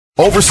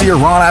Overseer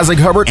Ron Isaac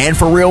Hubbard and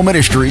For Real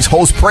Ministries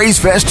host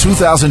PraiseFest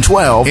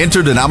 2012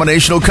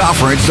 Interdenominational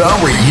Conference, The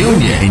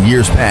Reunion. In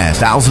years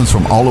past, thousands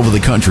from all over the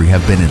country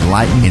have been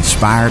enlightened,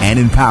 inspired, and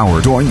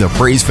empowered during the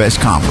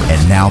PraiseFest conference.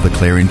 And now the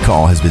clarion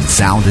call has been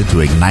sounded to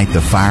ignite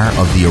the fire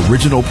of the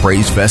original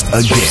PraiseFest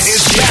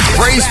again.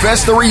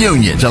 PraiseFest The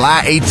Reunion,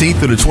 July 18th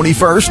through the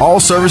 21st. All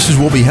services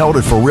will be held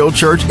at For Real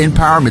Church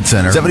Empowerment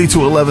Center,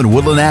 7211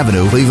 Woodland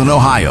Avenue, Cleveland,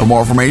 Ohio. For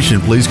more information,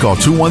 please call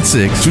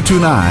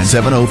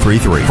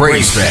 216-229-7033.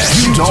 PraiseFest.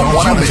 You don't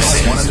want to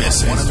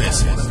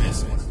miss it.